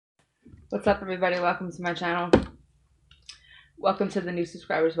What's up, everybody? Welcome to my channel. Welcome to the new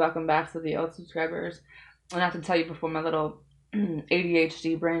subscribers. Welcome back to the old subscribers. And I have to tell you before my little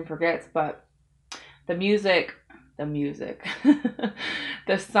ADHD brain forgets, but the music, the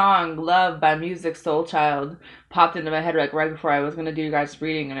song "Love" by Music Soul Child popped into my head like right before I was gonna do you guys'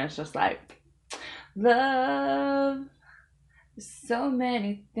 reading, and it's just like, love, so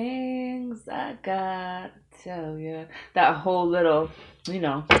many things I gotta tell you. That whole little,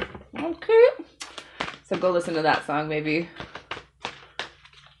 okay. So go listen to that song, maybe.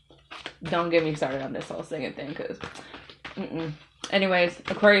 Don't get me started on this whole singing thing, because anyways,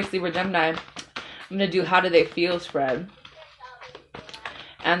 Aquarius, Libra, Gemini, I'm gonna do how do they feel spread,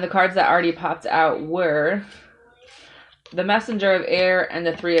 and the cards that already popped out were the Messenger of Air and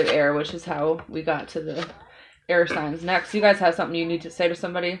the Three of Air, which is how we got to the air signs. Next, you guys have something you need to say to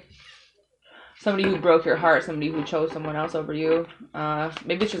somebody who broke your heart, somebody who chose someone else over you.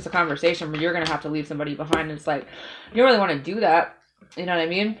 Maybe it's just a conversation where you're gonna have to leave somebody behind, and it's like you don't really want to do that, you know what I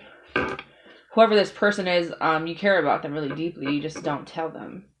mean? Whoever this person is, you care about them really deeply, you just don't tell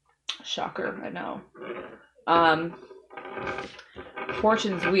them. Shocker, I know.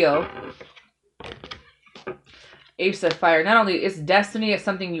 Fortune's Wheel, Ace of Fire. Not only is destiny, it's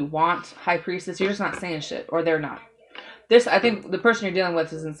something you want. High Priestess, you're just not saying shit, or they're not. This, I think the person you're dealing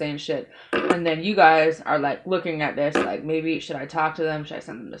with isn't saying shit, and then you guys are like looking at this like, maybe should I talk to them, should I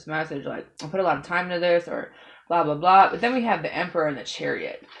send them this message, like I put a lot of time into this, or blah blah blah. But then we have the Emperor and the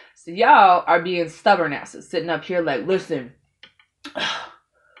Chariot. So y'all are being stubborn asses, sitting up here like, listen,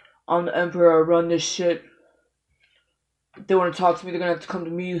 I'm the Emperor, I run this shit, if they want to talk to me, they're gonna have to come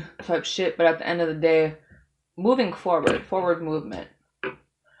to me type shit. But at the end of the day, moving forward movement.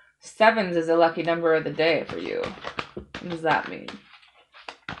 Sevens is a lucky number of the day for you. What does that mean?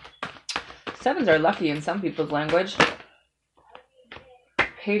 Sevens are lucky in some people's language.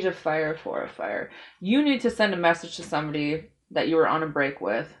 Page of Fire, Four of Fire. You need to send a message to somebody that you were on a break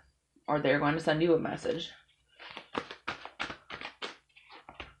with, or they're going to send you a message.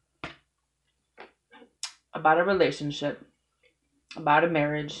 About a relationship, about a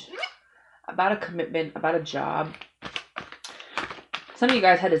marriage, about a commitment, about a job. Some of you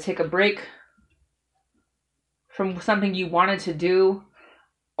guys had to take a break from something you wanted to do.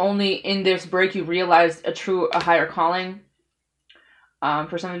 Only in this break you realized a higher calling.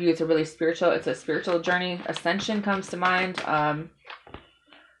 For some of you, it's a spiritual journey. Ascension comes to mind.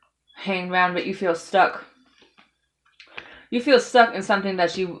 Hanging around, but you feel stuck. You feel stuck in something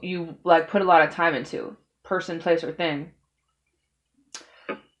that you like put a lot of time into. Person, place, or thing.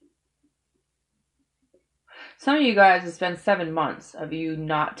 Some of you guys, it's been 7 months of you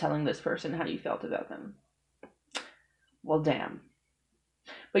not telling this person how you felt about them. Well, damn.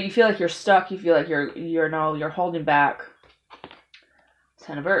 But you feel like you're stuck. You feel like you're holding back.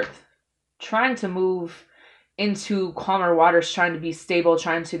 Ten of Earth. Trying to move into calmer waters, trying to be stable,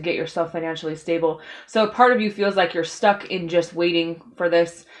 trying to get yourself financially stable. So part of you feels like you're stuck in just waiting for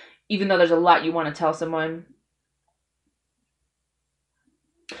this, even though there's a lot you want to tell someone.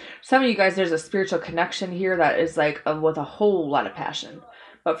 Some of you guys, there's a spiritual connection here that is like with a whole lot of passion.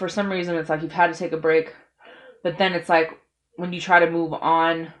 But for some reason, it's like you've had to take a break. But then it's like when you try to move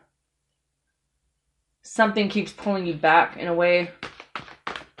on, something keeps pulling you back in a way.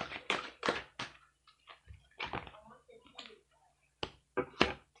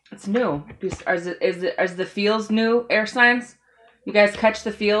 It's new. Is the feels new, air signs? You guys catch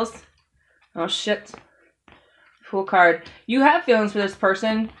the feels? Oh shit. Fool card. You have feelings for this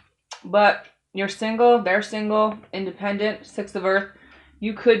person, but you're single, they're single, independent, Six of Earth.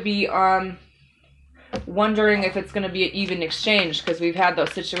 You could be wondering if it's going to be an even exchange, because we've had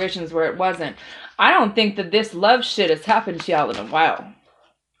those situations where it wasn't. I don't think that this love shit has happened to y'all in a while.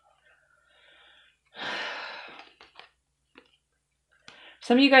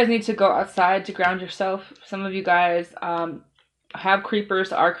 Some of you guys need to go outside to ground yourself. Some of you guys have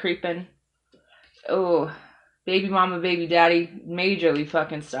creepers, are creeping. Oh, baby mama, baby daddy, majorly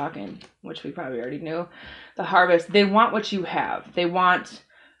fucking stalking, which we probably already knew. The Harvest. They want what you have. They want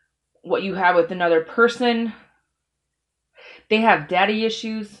what you have with another person. They have daddy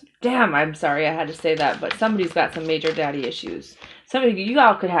issues. Damn, I'm sorry I had to say that, but somebody's got some major daddy issues. Some of you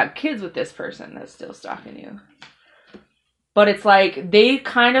all could have kids with this person that's still stalking you. But it's like they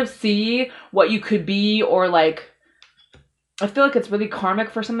kind of see what you could be, or like, I feel like it's really karmic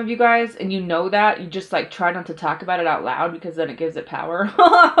for some of you guys, and you know that. You just like try not to talk about it out loud because then it gives it power.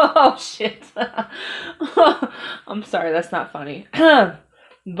 Oh shit. I'm sorry, that's not funny.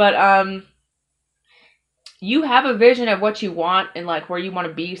 But you have a vision of what you want and like where you want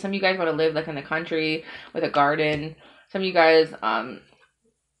to be. Some of you guys want to live like in the country with a garden. Some of you guys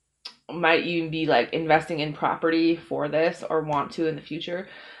might even be like investing in property for this or want to in the future.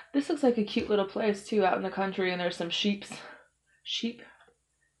 This looks like a cute little place too, out in the country, and there's some sheep.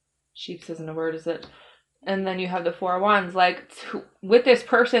 Sheeps isn't a word, is it? And then you have the Four of Wands, like with this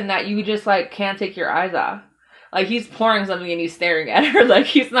person that you just like can't take your eyes off. Like he's pouring something and he's staring at her, like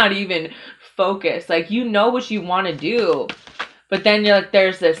he's not even focused. Like you know what you want to do, but then you're like,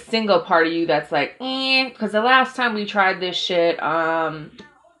 there's this single part of you that's like, because the last time we tried this shit, or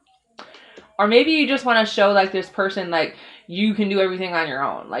maybe you just want to show like this person like you can do everything on your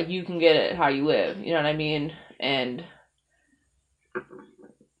own, like you can get it how you live, you know what I mean? And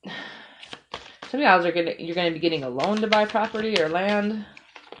some of y'all you're gonna be getting a loan to buy property or land.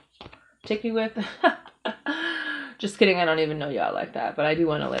 Take me with. Just kidding, I don't even know y'all like that, but I do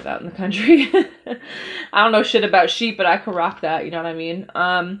want to live out in the country. I don't know shit about sheep, but I can rock that, you know what I mean?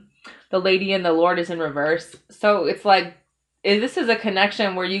 The Lady and the Lord is in reverse. So it's like, this is a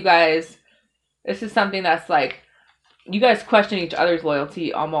connection where you guys, this is something that's like, you guys question each other's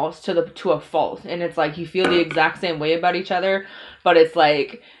loyalty almost to a fault. And it's like, you feel the exact same way about each other, but it's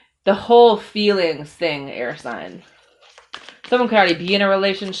like, the whole feelings thing, air sign. Someone could already be in a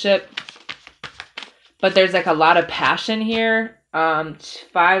relationship, but there's like a lot of passion here.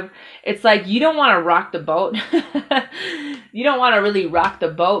 5, it's like you don't want to rock the boat. You don't want to really rock the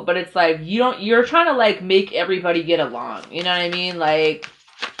boat, but it's like you're trying to like make everybody get along. You know what I mean? Like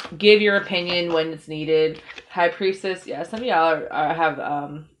give your opinion when it's needed. High Priestess, yeah, some of y'all have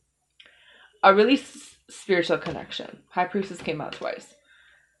a really spiritual connection. High Priestess came out twice.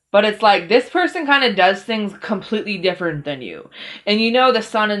 But it's like this person kind of does things completely different than you. And you know the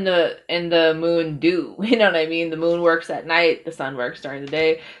sun and the moon do. You know what I mean? The moon works at night, the sun works during the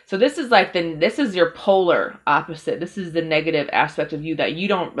day. So this is like this is your polar opposite. This is the negative aspect of you that you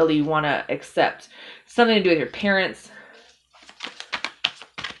don't really want to accept. Something to do with your parents.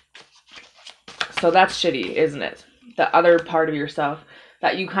 So that's shitty, isn't it? The other part of yourself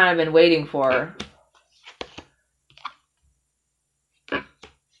that you kind of been waiting for.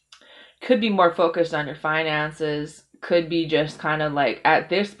 Could be more focused on your finances. Could be just kind of like, at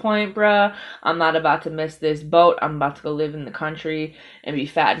this point, bruh, I'm not about to miss this boat. I'm about to go live in the country and be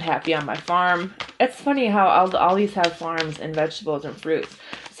fat and happy on my farm. It's funny how all these have farms and vegetables and fruits.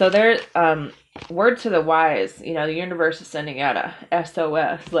 So they're, word to the wise, you know, the universe is sending out a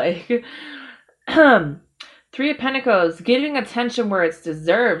SOS. Like, 3 of Pentacles, giving attention where it's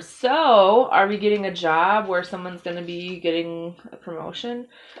deserved. So, are we getting a job where someone's going to be getting a promotion?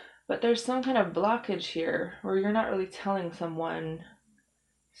 But there's some kind of blockage here where you're not really telling someone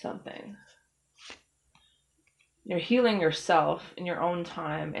something. You're healing yourself in your own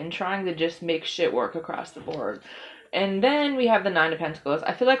time and trying to just make shit work across the board. And then we have the 9 of Pentacles.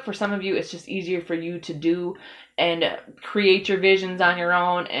 I feel like for some of you, it's just easier for you to do and create your visions on your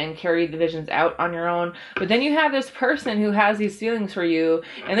own and carry the visions out on your own. But then you have this person who has these feelings for you,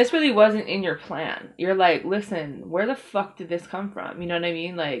 and this really wasn't in your plan. You're like, listen, where the fuck did this come from? You know what I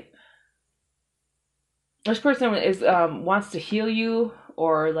mean? Like, this person is wants to heal you,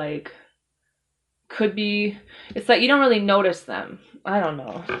 or like could be, it's like you don't really notice them. I don't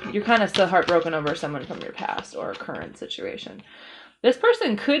know. You're kind of still heartbroken over someone from your past or current situation. This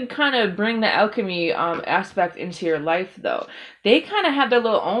person could kind of bring the alchemy aspect into your life, though. They kind of have their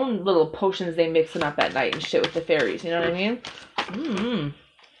own little potions they mixing up at night and shit with the fairies. You know what I mean?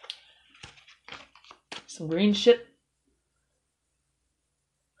 Some green shit.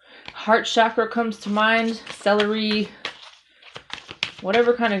 Heart chakra comes to mind. Celery.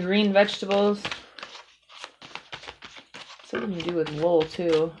 Whatever kind of green vegetables. Something to do with wool,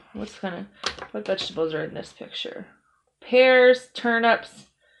 too. What vegetables are in this picture? Pears, turnips,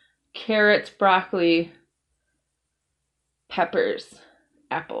 carrots, broccoli, peppers,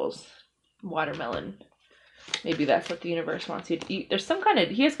 apples, watermelon. Maybe that's what the universe wants you to eat. There's some kind of,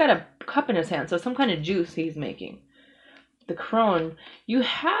 he has got a cup in his hand, so some kind of juice he's making. The crone, you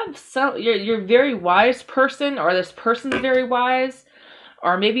have some, you're a very wise person, or this person's very wise,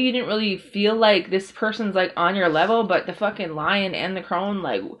 or maybe you didn't really feel like this person's like on your level, but the fucking lion and the crone,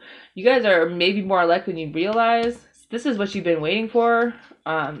 like, you guys are maybe more alike than you realize. This is what you've been waiting for.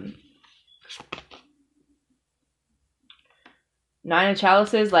 9 of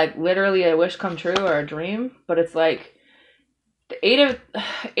Chalices, like literally a wish come true or a dream, but it's like the Eight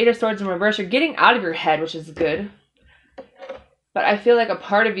of Swords in reverse. You're getting out of your head, which is good. But I feel like a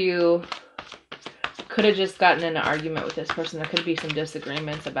part of you could have just gotten in an argument with this person. There could be some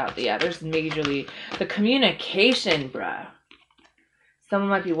disagreements about there's majorly the communication, bruh. Someone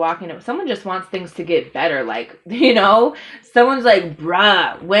might be walking up. Someone just wants things to get better. Like, you know, someone's like,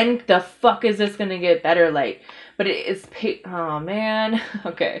 bruh, when the fuck is this going to get better? Like, but it is oh man.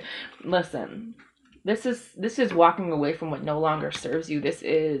 Okay, listen. This is walking away from what no longer serves you. This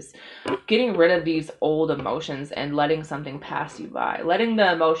is getting rid of these old emotions and letting something pass you by. Letting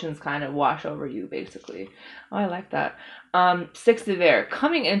the emotions kind of wash over you, basically. Oh, I like that. Six of Air,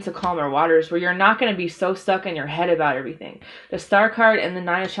 coming into calmer waters where you're not going to be so stuck in your head about everything. The Star card and the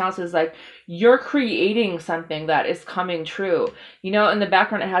Nine of Chalices is like, you're creating something that is coming true. You know, in the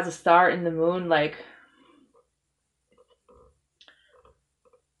background it has a star and the moon, like,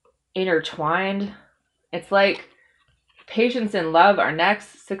 intertwined. It's like patience and love are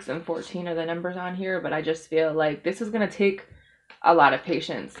next. 6 and 14 are the numbers on here, but I just feel like this is going to take a lot of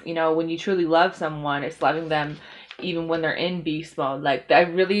patience. You know, when you truly love someone, it's loving them even when they're in beast mode. Like,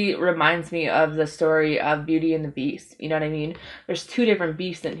 that really reminds me of the story of Beauty and the Beast. You know what I mean? There's two different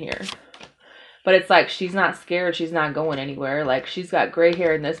beasts in here. But it's like, she's not scared. She's not going anywhere. Like, she's got gray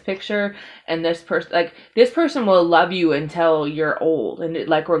hair in this picture. And this person, like, this person will love you until you're old. And,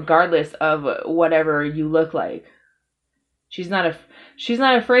 like, regardless of whatever you look like. She's not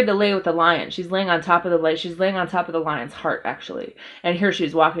afraid to lay with the lion. She's laying on top of the lion's heart, actually. And here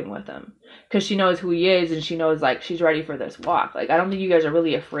she's walking with him. Because she knows who he is. And she knows, like, she's ready for this walk. Like, I don't think you guys are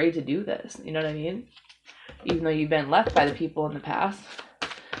really afraid to do this. You know what I mean? Even though you've been left by the people in the past.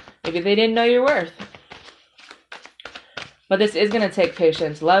 Maybe they didn't know your worth. But this is going to take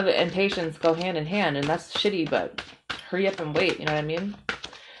patience. Love and patience go hand in hand. And that's shitty, but hurry up and wait. You know what I mean?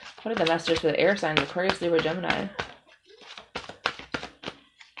 What are the messages for the air signs? Aquarius, Libra, Gemini.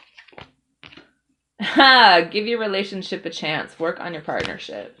 Give your relationship a chance. Work on your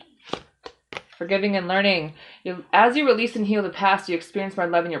partnership. Forgiving and learning. As you release and heal the past, you experience more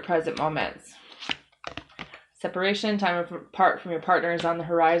love in your present moments. Separation, time apart from your partner is on the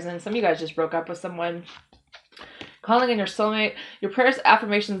horizon. Some of you guys just broke up with someone. Calling in your soulmate. Your prayers,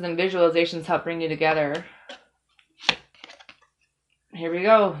 affirmations, and visualizations help bring you together. Here we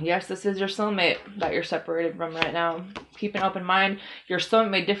go. Yes, this is your soulmate that you're separated from right now. Keep an open mind. Your soulmate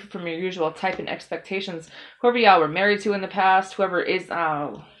may differ from your usual type and expectations. Whoever y'all were married to in the past, whoever is...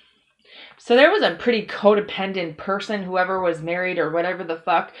 So there was a pretty codependent person, whoever was married or whatever the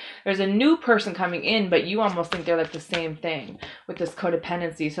fuck. There's a new person coming in, but you almost think they're like the same thing with this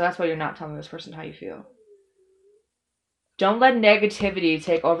codependency. So that's why you're not telling this person how you feel. Don't let negativity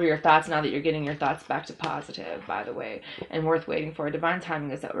take over your thoughts now that you're getting your thoughts back to positive, by the way. And worth waiting for. Divine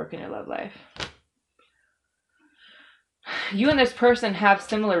timing is at work in your love life. You and this person have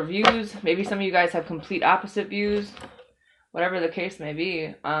similar views. Maybe some of you guys have complete opposite views. Whatever the case may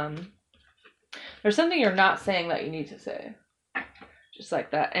be. There's something you're not saying that you need to say. Just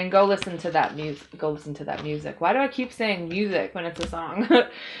like that. And go listen to that music. Go listen to that music. Why do I keep saying music when it's a song?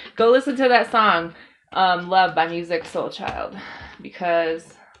 Go listen to that song. Love by Music Soul Child. Because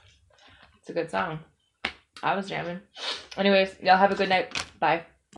it's a good song. I was jamming. Anyways, y'all have a good night. Bye.